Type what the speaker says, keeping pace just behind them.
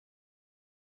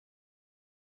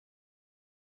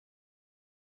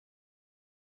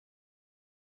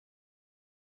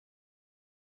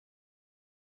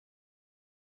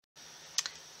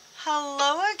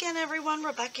Hello again, everyone.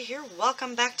 Rebecca here.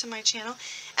 Welcome back to my channel,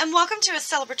 and welcome to a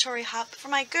celebratory hop for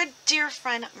my good dear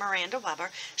friend Miranda Weber.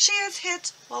 She has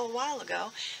hit, well, a while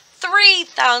ago,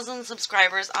 3,000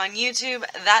 subscribers on YouTube.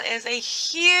 That is a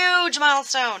huge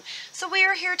milestone. So we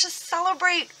are here to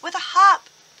celebrate with a hop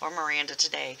for Miranda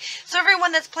today. So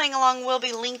everyone that's playing along will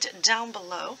be linked down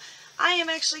below. I am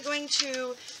actually going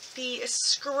to be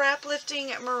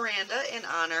scraplifting Miranda in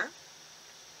honor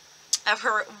of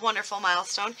her wonderful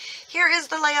milestone. Here is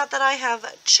the layout that I have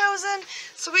chosen.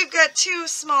 So we've got two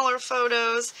smaller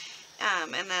photos,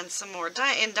 and then some more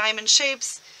in diamond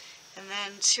shapes, and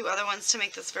then two other ones to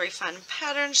make this very fun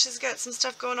pattern. She's got some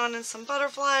stuff going on and some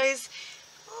butterflies.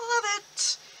 Love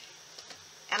it.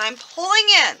 And I'm pulling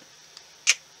in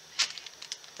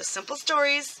the Simple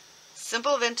Stories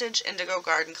Simple Vintage Indigo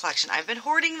Garden Collection. I've been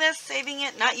hoarding this, saving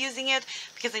it, not using it,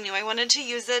 because I knew I wanted to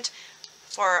use it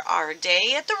for our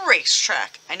day at the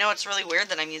racetrack. I know it's really weird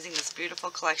that I'm using this beautiful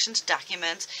collection to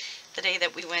document the day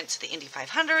that we went to the Indy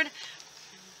 500,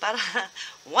 but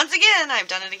once again, I've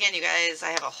done it again, you guys.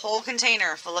 I have a whole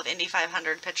container full of Indy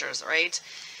 500 pictures, right?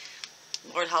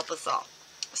 Lord help us all.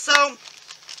 So,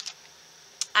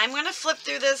 I'm going to flip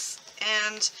through this,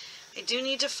 and I do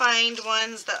need to find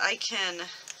ones that I can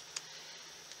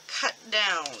cut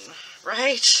down,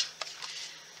 right?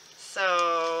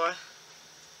 So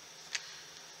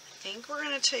I think we're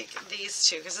going to take these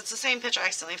two, because it's the same picture. I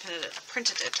accidentally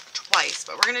printed it twice,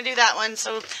 but we're going to do that one.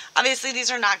 So obviously these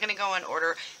are not going to go in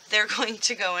order. They're going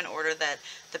to go in order that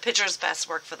the pictures best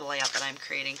work for the layout that I'm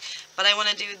creating. But I want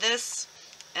to do this,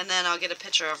 and then I'll get a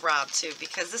picture of Rob too,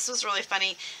 because this was really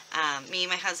funny. Me,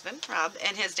 my husband, Rob,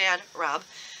 and his dad, Rob,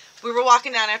 we were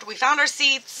walking down after we found our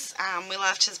seats. We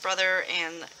left his brother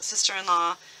and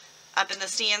sister-in-law up in the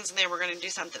stands, and they were going to do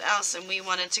something else, and we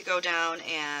wanted to go down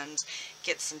and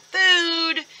get some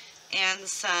food and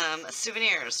some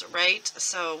souvenirs, right?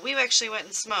 So we actually went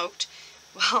and smoked.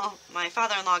 Well, my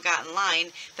father-in-law got in line,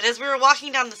 but as we were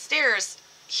walking down the stairs,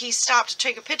 he stopped to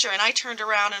take a picture, and I turned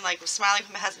around and was smiling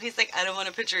for my husband. He's like, "I don't want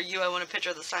a picture of you, I want a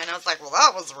picture of the sign." I was like, well,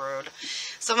 that was rude.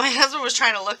 So my husband was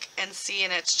trying to look and see,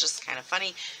 and it's just kind of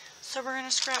funny. So we're going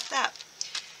to scrap that.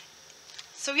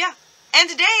 So yeah, and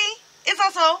today is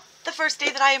also the first day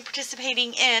that I am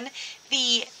participating in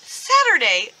the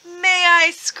Saturday May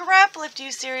I Scraplift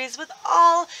You series with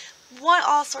all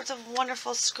sorts of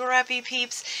wonderful scrappy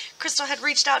peeps. Crystal had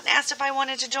reached out and asked if I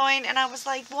wanted to join, and I was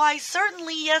like, why,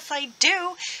 certainly, yes I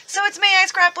do. So it's May I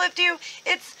Scraplift You.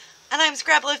 And I'm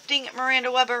scraplifting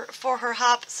Miranda Weber for her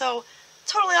hop, so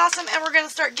totally awesome. And we're going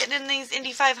to start getting in these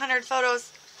Indy 500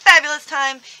 photos. Fabulous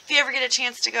time. If you ever get a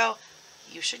chance to go,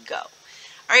 you should go.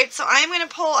 Alright, so I'm going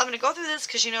to go through this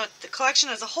because, you know, the collection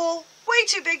as a whole, way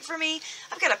too big for me.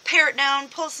 I've got to pare it down,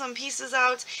 pull some pieces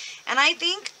out, and I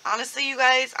think, honestly, you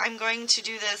guys, I'm going to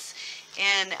do this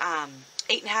in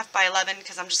 8.5 by 11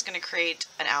 because I'm just going to create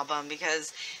an album,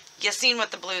 because you've seen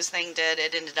what the blues thing did.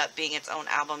 It ended up being its own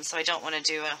album, so I don't want to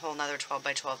do a whole nother 12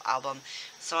 by 12 album.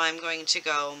 So I'm going to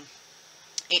go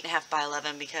 8.5 by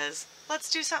 11 because let's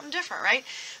do something different, right?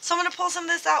 So I'm going to pull some of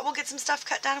this out, we'll get some stuff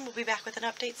cut down, and we'll be back with an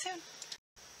update soon.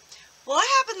 Well,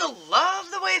 I happen to love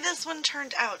the way this one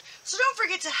turned out. So don't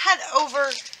forget to head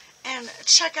over and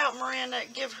check out Miranda,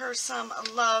 give her some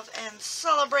love, and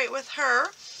celebrate with her.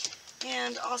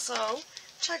 And also,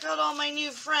 check out all my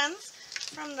new friends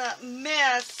from the May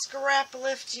I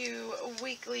Scraplift You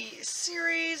weekly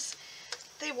series.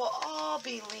 They will all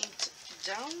be linked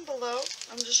down below.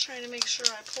 I'm just trying to make sure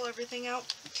I pull everything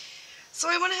out. So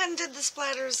I went ahead and did the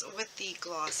splatters with the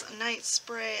Gloss Night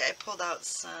Spray. I pulled out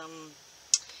some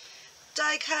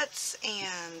die cuts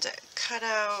and cut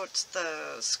out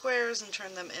the squares and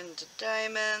turned them into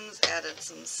diamonds, added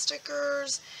some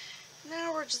stickers.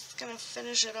 Now we're just going to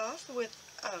finish it off with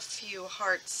a few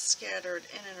hearts scattered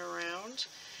in and around.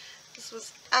 This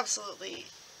was absolutely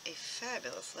a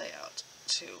fabulous layout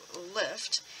to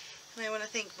lift, and I want to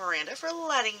thank Miranda for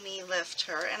letting me lift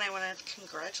her, and I want to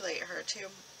congratulate her too.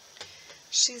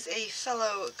 She's a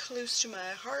fellow close to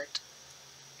my heart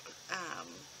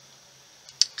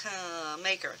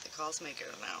maker. They call us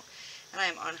makers now, and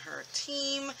I'm on her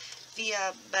team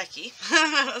via Becky.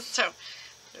 So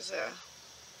there's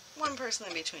one person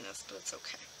in between us, but it's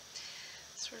okay.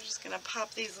 So we're just gonna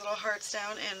pop these little hearts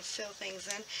down and fill things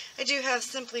in. I do have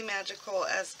Simply Magical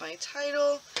as my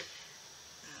title,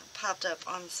 popped up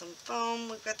on some foam.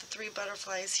 We've got the 3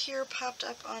 butterflies here popped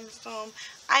up on foam.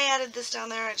 I added this down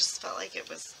there. I just felt like it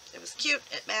was cute,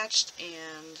 it matched,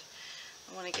 and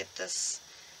I want to get this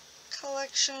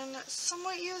collection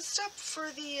somewhat used up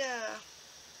for the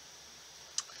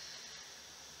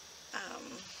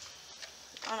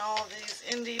on all these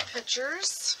indie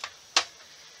pictures.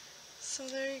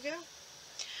 So there you go.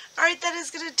 Alright, that is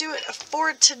going to do it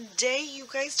for today. You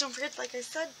guys, don't forget, like I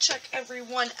said, check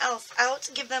everyone else out.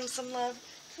 Give them some love.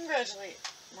 Congratulate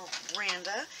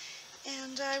Miranda.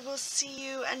 And I will see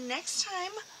you next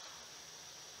time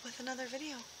with another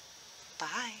video.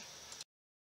 Bye.